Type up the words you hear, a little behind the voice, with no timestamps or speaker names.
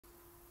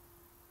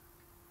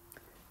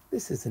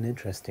This is an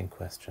interesting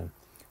question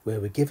where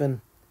we're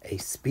given a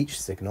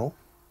speech signal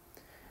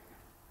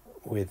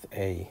with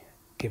a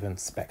given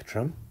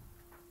spectrum,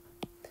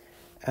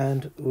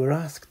 and we're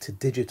asked to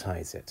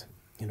digitize it,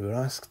 and we're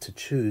asked to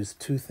choose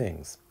two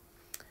things: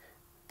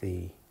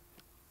 the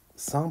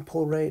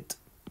sample rate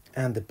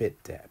and the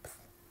bit depth.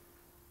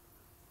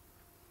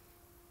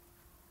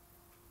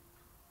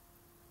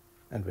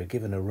 And we're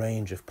given a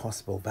range of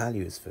possible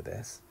values for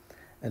this,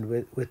 and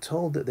we're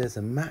told that there's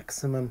a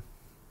maximum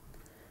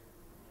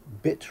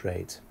bit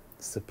rate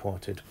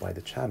supported by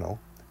the channel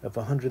of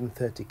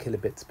 130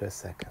 kilobits per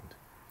second.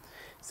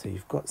 So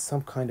you've got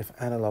some kind of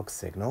analog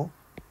signal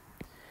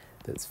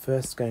that's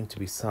first going to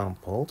be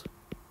sampled,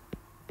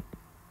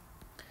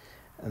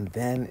 and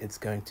then it's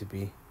going to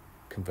be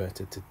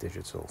converted to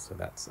digital. So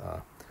that's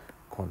our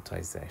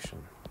quantization.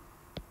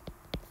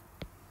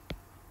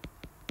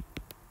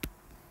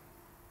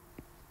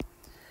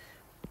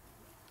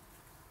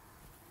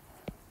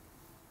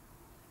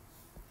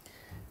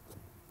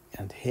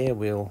 And here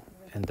we'll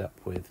end up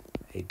with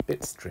a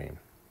bit stream.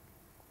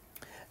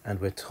 And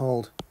we're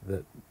told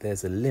that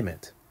there's a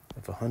limit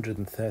of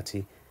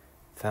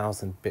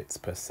 130,000 bits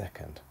per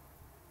second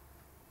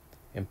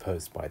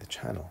imposed by the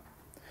channel.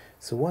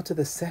 So what are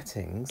the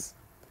settings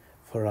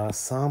for our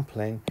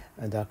sampling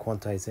and our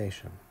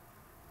quantization?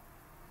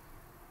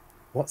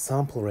 What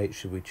sample rate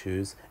should we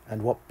choose,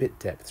 and what bit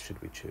depth should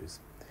we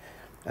choose?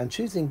 And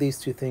choosing these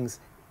two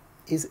things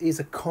is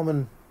a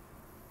common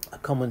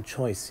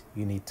choice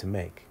you need to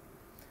make.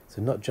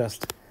 So not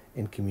just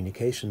in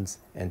communications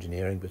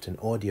engineering, but in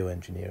audio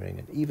engineering.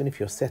 And even if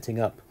you're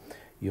setting up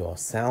your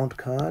sound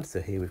card,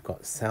 so here we've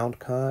got a sound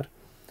card,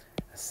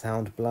 a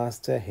sound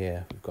blaster,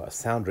 here we've got a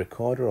sound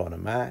recorder on a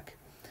Mac.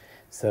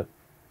 So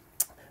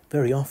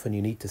very often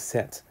you need to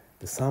set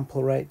the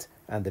sample rate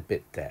and the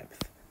bit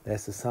depth.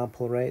 There's the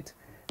sample rate,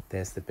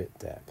 there's the bit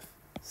depth.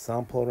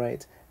 Sample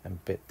rate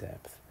and bit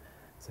depth.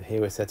 So here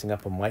we're setting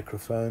up a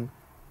microphone,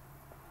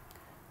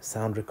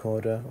 sound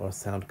recorder, or a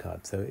sound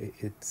card. So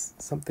it's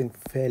something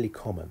fairly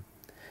common.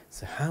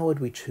 So how would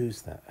we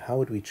choose that? How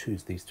would we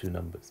choose these two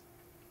numbers?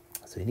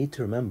 So you need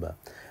to remember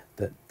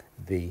that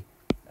the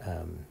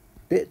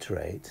bit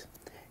rate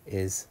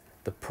is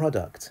the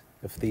product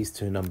of these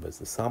two numbers,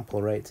 the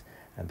sample rate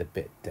and the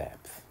bit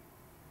depth.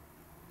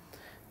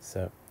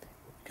 So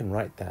you can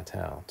write that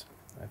out.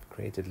 I've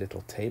created a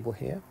little table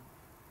here.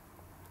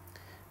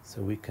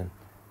 So we can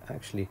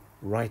actually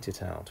write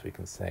it out. We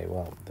can say,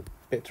 well, the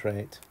bit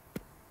rate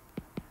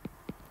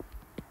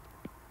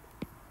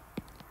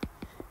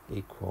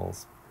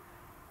equals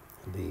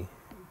the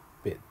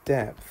bit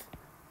depth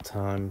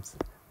times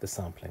the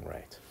sampling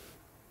rate.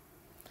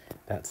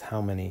 That's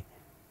how many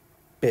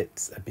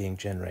bits are being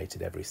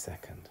generated every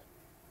second.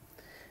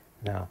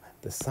 Now,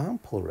 the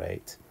sample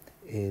rate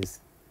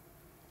is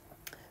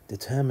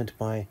determined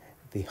by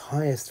the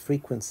highest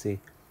frequency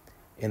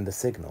in the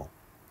signal.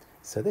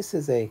 So this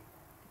is a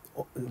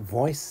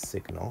voice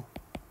signal,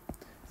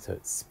 so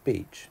it's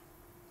speech.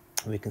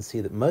 We can see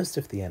that most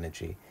of the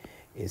energy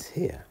is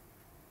here.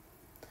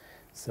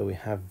 So we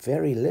have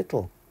very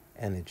little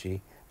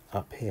energy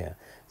up here.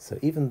 So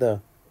even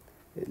though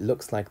it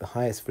looks like the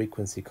highest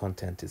frequency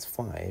content is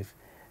 5,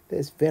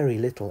 there's very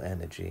little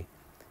energy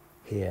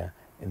here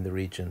in the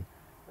region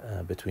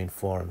between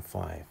 4 and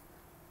 5.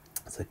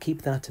 So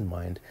keep that in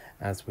mind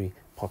as we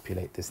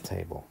populate this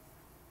table.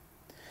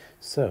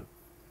 So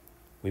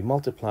we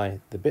multiply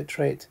the bit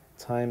rate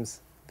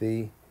times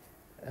the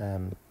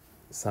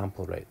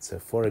sample rate. So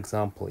for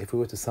example, if we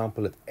were to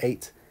sample at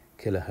 8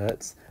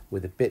 kilohertz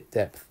with a bit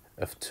depth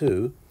of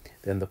 2,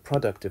 then the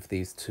product of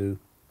these two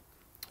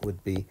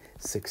would be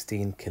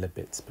 16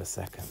 kilobits per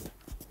second.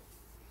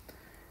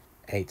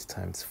 8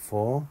 times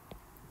 4,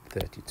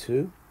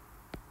 32,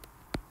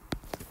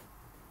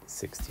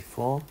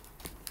 64,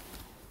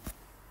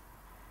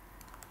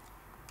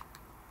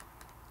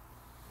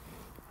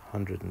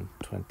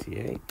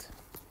 128,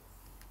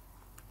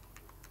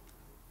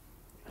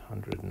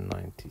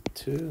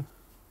 192,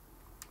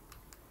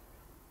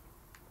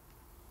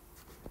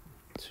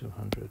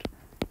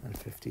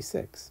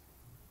 256.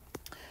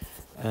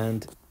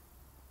 And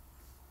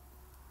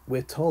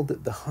we're told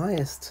that the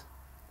highest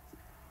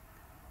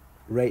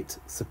rate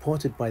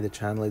supported by the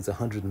channel is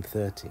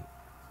 130.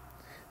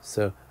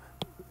 So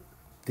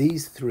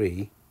these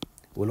three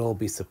will all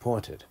be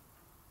supported.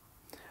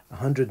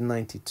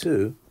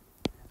 192,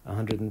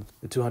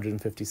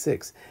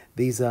 256,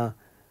 these are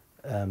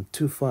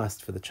too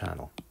fast for the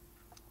channel.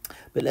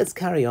 But let's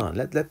carry on.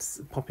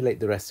 Let's populate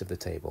the rest of the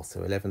table.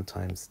 So 11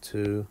 times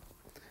 2,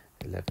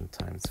 11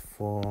 times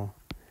 4,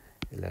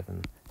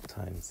 11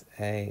 times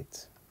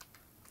 8,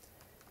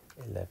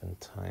 11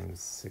 times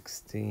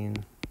 16.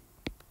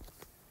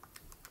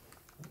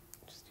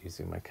 Just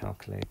using my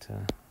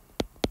calculator.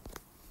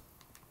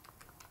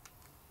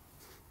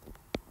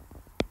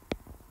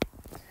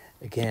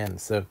 Again,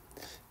 so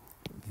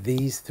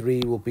these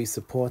three will be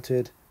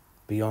supported.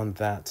 Beyond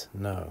that,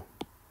 no.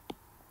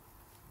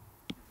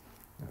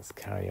 Let's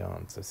carry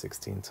on. So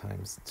 16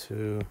 times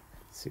 2,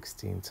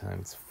 16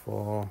 times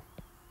 4,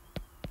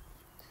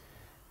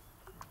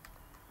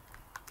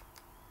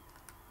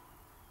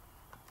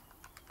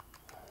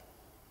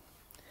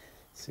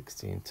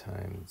 16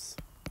 times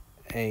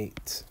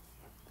 8,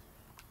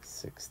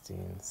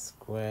 16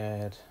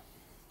 squared,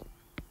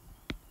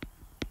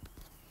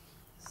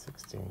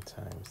 16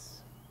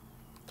 times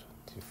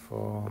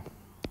 24.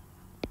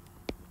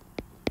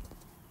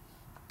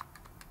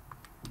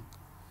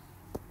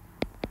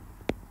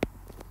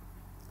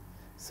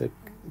 So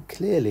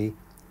clearly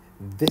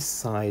this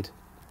side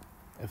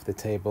of the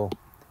table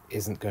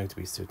isn't going to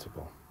be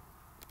suitable.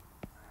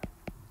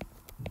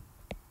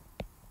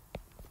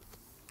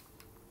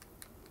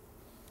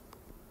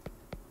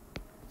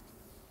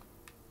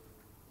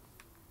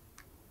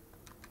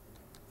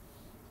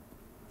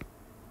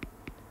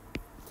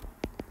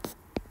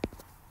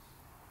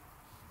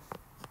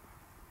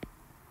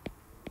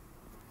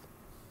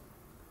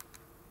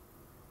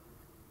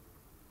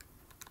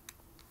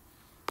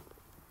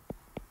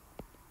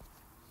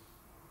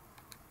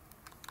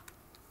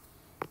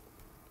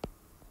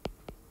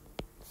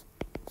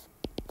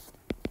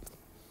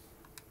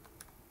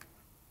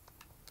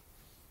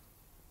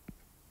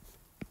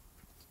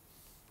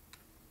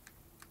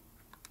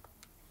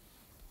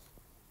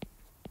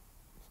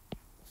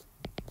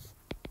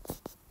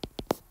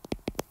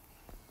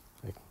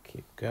 We can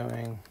keep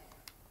going.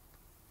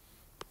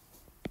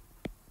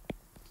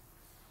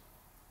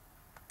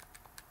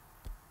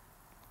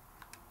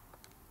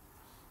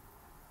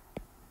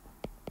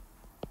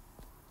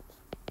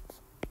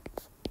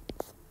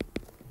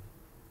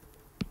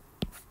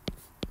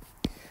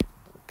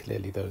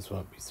 Clearly those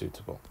won't be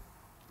suitable.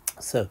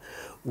 So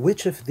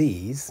which of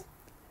these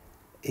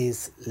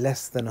is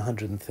less than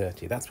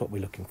 130? That's what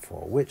we're looking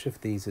for. Which of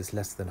these is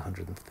less than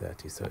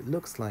 130? So it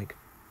looks like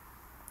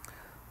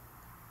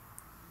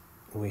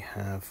we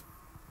have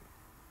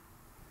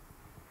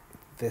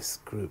this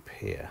group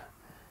here.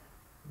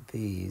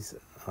 These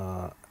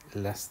are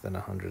less than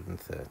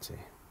 130.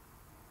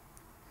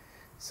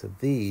 So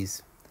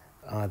these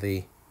are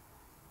the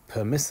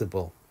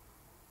permissible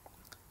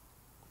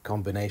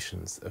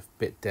combinations of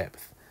bit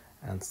depth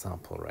and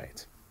sample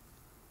rate.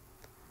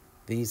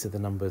 These are the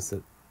numbers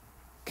that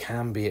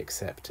can be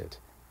accepted.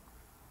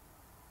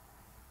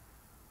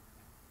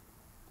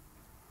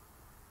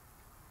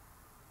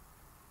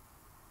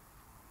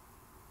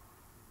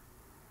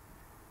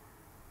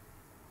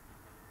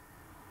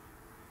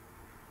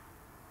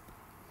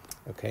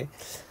 Okay.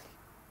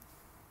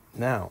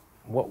 Now,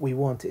 what we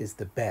want is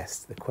the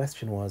best. The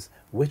question was,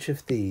 which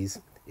of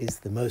these is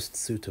the most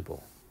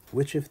suitable?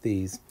 Which of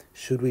these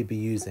should we be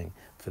using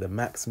for the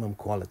maximum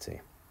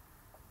quality?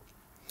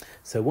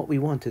 So what we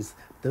want is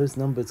those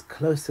numbers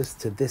closest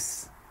to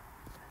this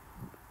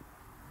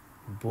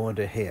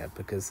border here,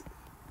 because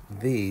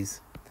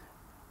this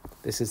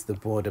is the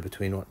border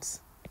between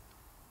what's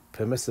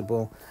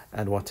permissible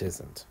and what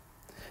isn't.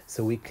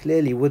 So we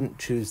clearly wouldn't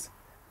choose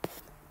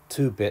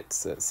 2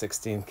 bits at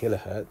 16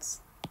 kilohertz.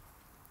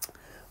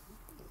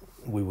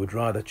 We would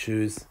rather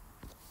choose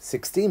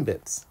 16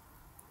 bits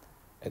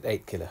at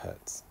 8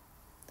 kilohertz.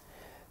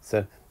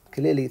 So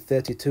clearly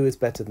 32 is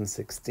better than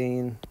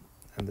 16,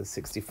 and the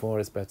 64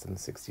 is better than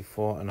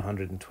 64, and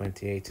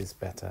 128 is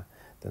better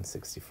than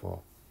 64.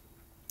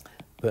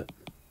 But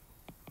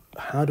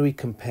how do we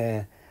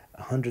compare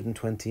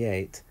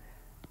 128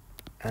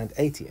 and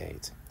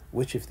 88?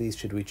 Which of these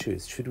should we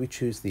choose? Should we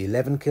choose the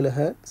 11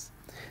 kilohertz?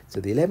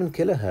 So the 11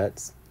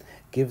 kilohertz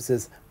gives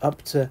us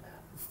up to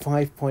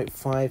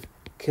 5.5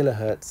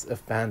 kilohertz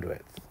of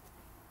bandwidth,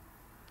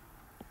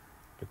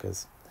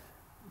 because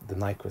the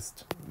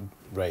Nyquist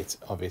rate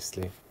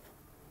obviously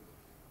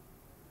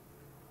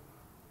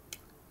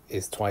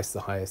is twice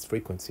the highest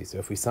frequency. So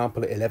if we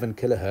sample at 11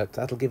 kilohertz,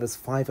 that'll give us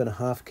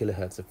 5.5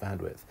 kilohertz of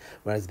bandwidth,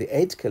 whereas the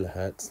 8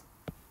 kilohertz,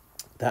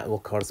 that will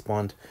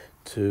correspond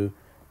to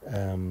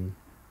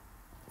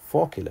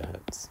 4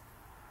 kilohertz.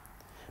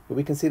 But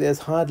we can see there's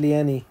hardly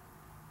any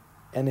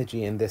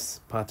energy in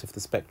this part of the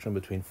spectrum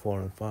between 4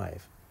 and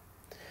 5.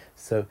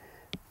 So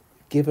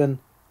given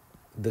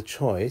the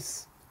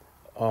choice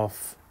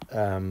of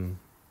 11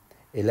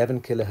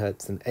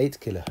 kilohertz and 8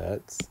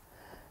 kilohertz,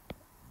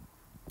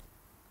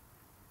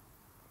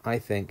 I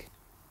think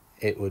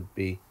it would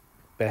be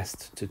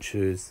best to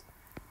choose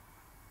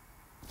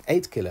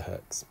 8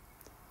 kilohertz,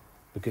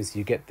 because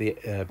you get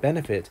the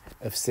benefit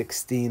of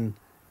 16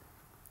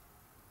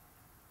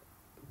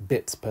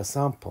 bits per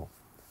sample.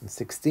 And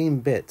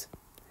 16-bit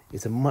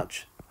is a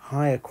much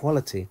higher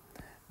quality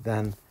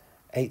than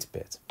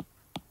 8-bit.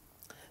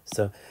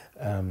 So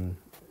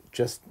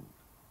just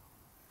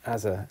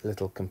as a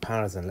little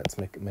comparison, let's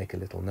make a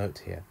little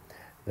note here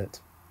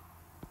that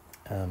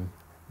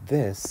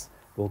this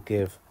will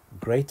give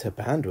greater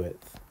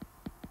bandwidth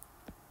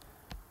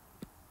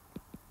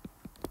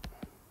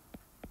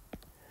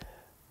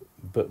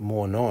but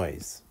more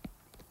noise.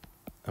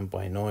 And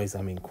by noise,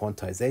 I mean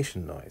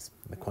quantization noise.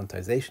 The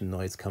quantization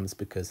noise comes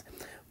because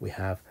we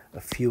have a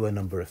fewer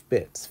number of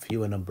bits.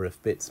 Fewer number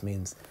of bits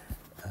means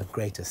a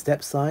greater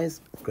step size.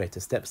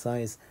 Greater step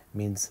size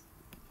means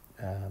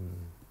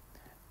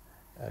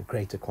a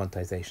greater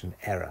quantization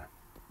error.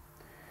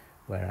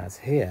 Whereas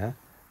here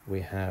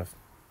we have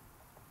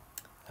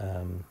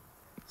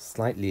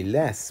slightly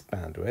less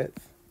bandwidth,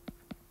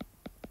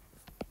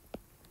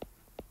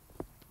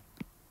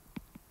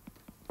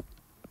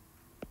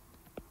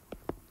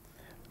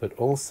 but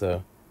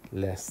also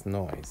less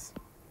noise.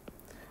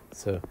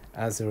 So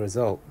as a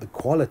result, the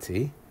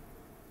quality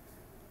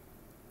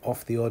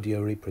of the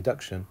audio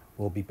reproduction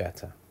will be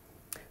better.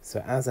 So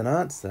as an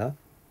answer,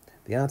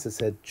 the answer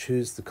said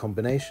choose the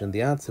combination.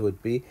 The answer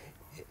would be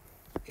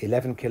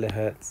 11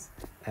 kilohertz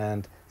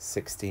and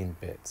 16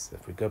 bits.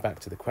 If we go back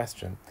to the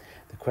question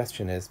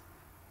is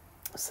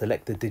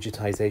select the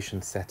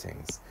digitization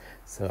settings.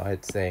 So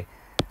I'd say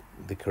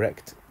the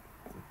correct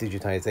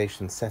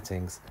digitization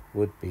settings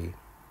would be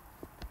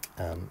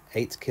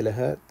 8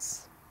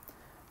 kilohertz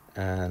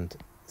and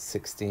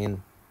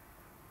 16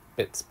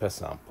 bits per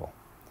sample.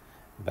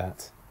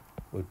 That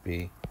would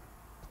be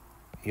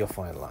your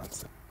final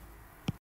answer.